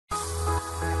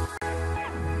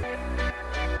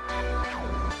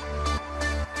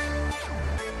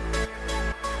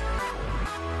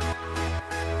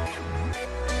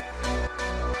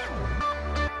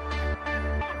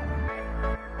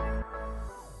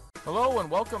Hello and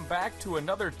welcome back to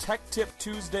another Tech Tip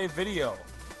Tuesday video.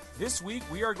 This week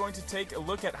we are going to take a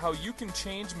look at how you can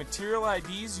change material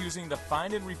IDs using the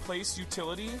Find and Replace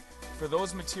utility for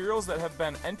those materials that have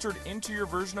been entered into your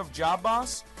version of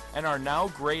JobBOSS and are now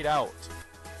grayed out.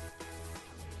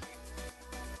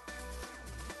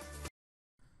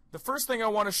 The first thing I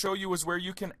want to show you is where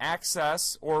you can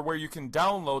access or where you can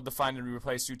download the Find and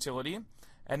Replace utility,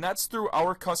 and that's through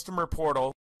our customer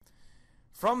portal.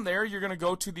 From there, you're going to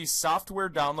go to the Software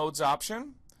Downloads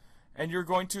option, and you're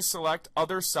going to select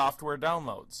Other Software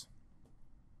Downloads.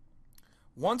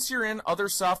 Once you're in Other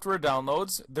Software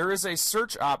Downloads, there is a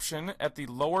search option at the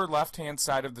lower left-hand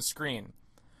side of the screen.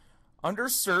 Under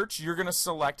Search, you're going to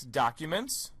select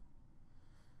Documents,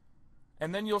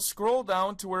 and then you'll scroll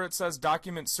down to where it says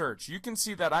Document Search. You can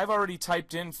see that I've already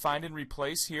typed in Find and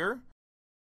Replace here.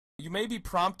 You may be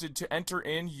prompted to enter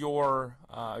in your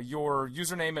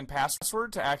username and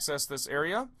password to access this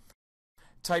area.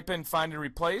 Type in Find and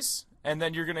Replace, and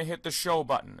then you're going to hit the Show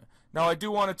button. Now I do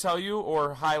want to tell you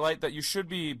or highlight that you should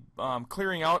be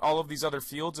clearing out all of these other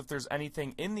fields if there's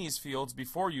anything in these fields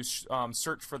before you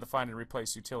search for the Find and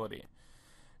Replace utility.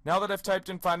 Now that I've typed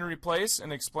in Find and Replace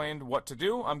and explained what to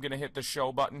do, I'm going to hit the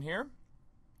Show button here.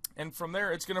 And from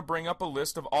there, it's going to bring up a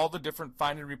list of all the different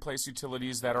Find and Replace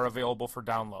utilities that are available for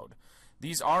download.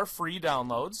 These are free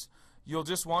downloads. You'll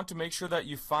just want to make sure that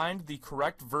you find the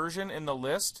correct version in the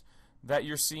list that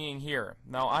you're seeing here.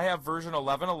 Now, I have version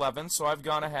 11.11, so I've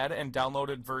gone ahead and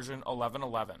downloaded version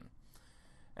 11.11.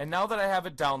 And now that I have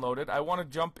it downloaded, I want to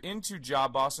jump into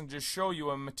JobBOSS and just show you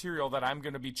a material that I'm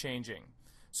going to be changing.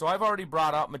 So I've already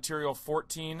brought out material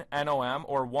 14 NOM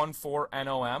or 14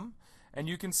 NOM. And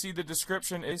you can see the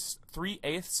description is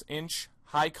 3/8 inch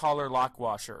high collar lock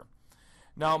washer.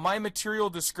 Now my material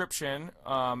description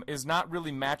is not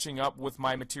really matching up with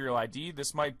my material ID.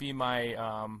 This might be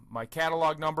my my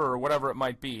catalog number or whatever it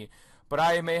might be, but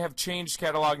I may have changed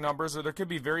catalog numbers, or there could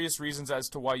be various reasons as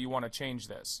to why you want to change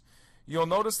this. You'll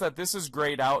notice that this is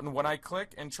grayed out, and when I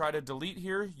click and try to delete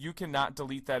here, you cannot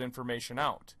delete that information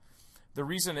out. The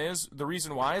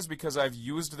reason why is because I've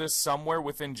used this somewhere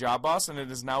within JobBOSS, and it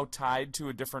is now tied to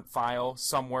a different file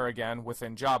somewhere again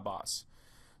within JobBOSS.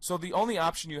 So the only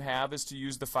option you have is to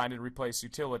use the Find and Replace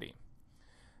utility.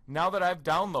 Now that I've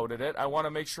downloaded it, I want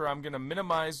to make sure I'm going to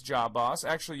minimize JobBOSS.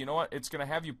 Actually, you know what? It's going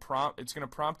to have you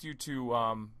prompt you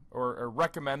to or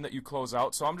recommend that you close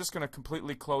out. So I'm just going to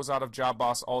completely close out of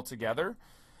JobBOSS altogether,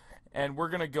 and we're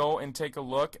going to go and take a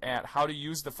look at how to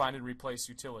use the Find and Replace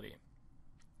utility.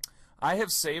 I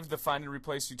have saved the Find and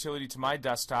Replace utility to my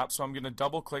desktop, so I'm going to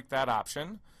double click that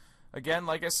option. Again,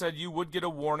 like I said, you would get a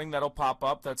warning that'll pop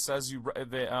up that says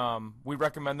we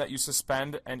recommend that you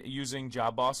suspend and using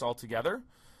JobBOSS altogether.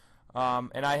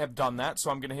 And I have done that,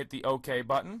 so I'm going to hit the OK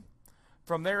button.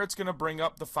 From there, it's going to bring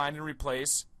up the Find and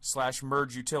Replace /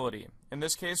 merge utility. In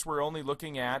this case, we're only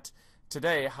looking at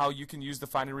today how you can use the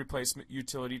Find and Replace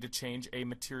utility to change a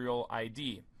material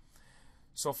ID.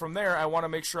 So from there, I want to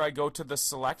make sure I go to the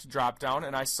Select dropdown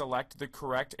and I select the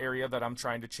correct area that I'm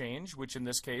trying to change, which in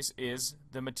this case is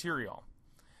the material.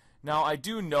 Now I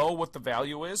do know what the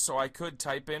value is, so I could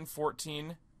type in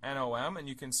 14 NOM, and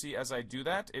you can see as I do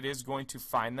that, it is going to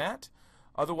find that.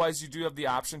 Otherwise, you do have the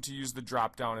option to use the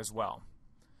dropdown as well.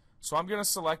 So I'm going to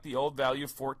select the old value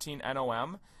 14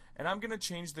 NOM, and I'm going to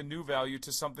change the new value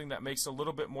to something that makes a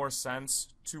little bit more sense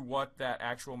to what that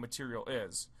actual material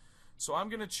is. So I'm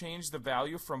going to change the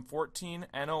value from 14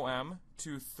 NOM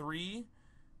to 3-8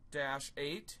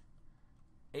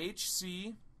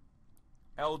 HC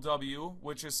LW,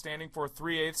 which is standing for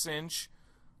 3/8 inch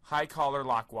high collar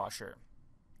lock washer.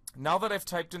 Now that I've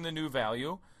typed in the new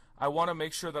value, I want to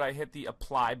make sure that I hit the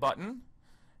Apply button,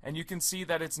 and you can see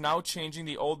that it's now changing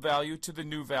the old value to the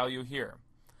new value here.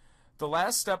 The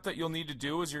last step that you'll need to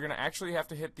do is you're going to actually have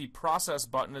to hit the Process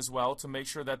button as well to make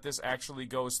sure that this actually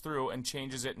goes through and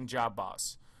changes it in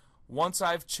JobBOSS. Once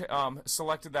I've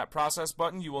selected that Process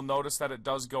button, you will notice that it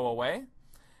does go away.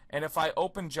 And if I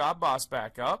open JobBOSS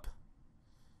back up,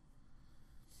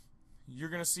 you're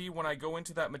going to see when I go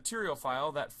into that material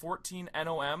file that 14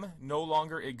 NOM no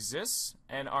longer exists,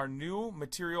 and our new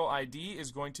material ID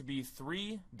is going to be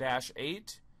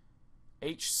 3-8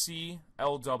 HC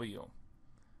LW.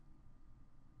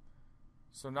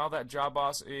 So now that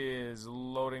JobBOSS is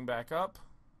loading back up,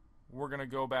 we're going to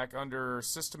go back under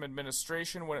System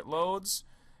Administration when it loads,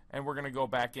 and we're going to go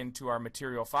back into our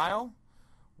material file.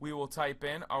 We will type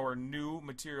in our new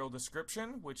material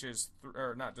description, which is,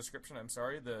 or not description, I'm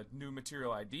sorry, the new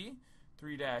material ID,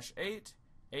 3-8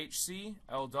 HC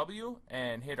LW,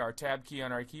 and hit our Tab key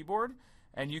on our keyboard.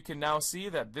 And you can now see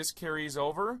that this carries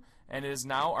over and it is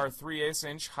now our 3/8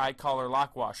 inch high collar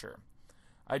lock washer.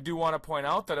 I do want to point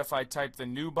out that if I type the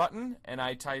new button and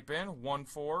I type in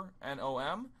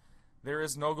 14NOM, there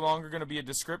is no longer going to be a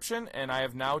description, and I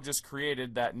have now just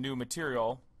created that new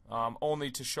material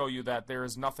only to show you that there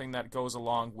is nothing that goes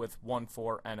along with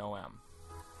 14NOM.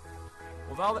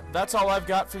 Well, that's all I've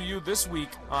got for you this week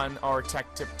on our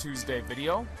Tech Tip Tuesday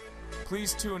video.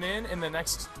 Please tune in the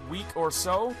next week or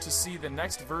so to see the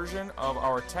next version of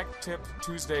our Tech Tip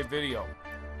Tuesday video.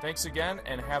 Thanks again,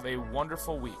 and have a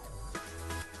wonderful week.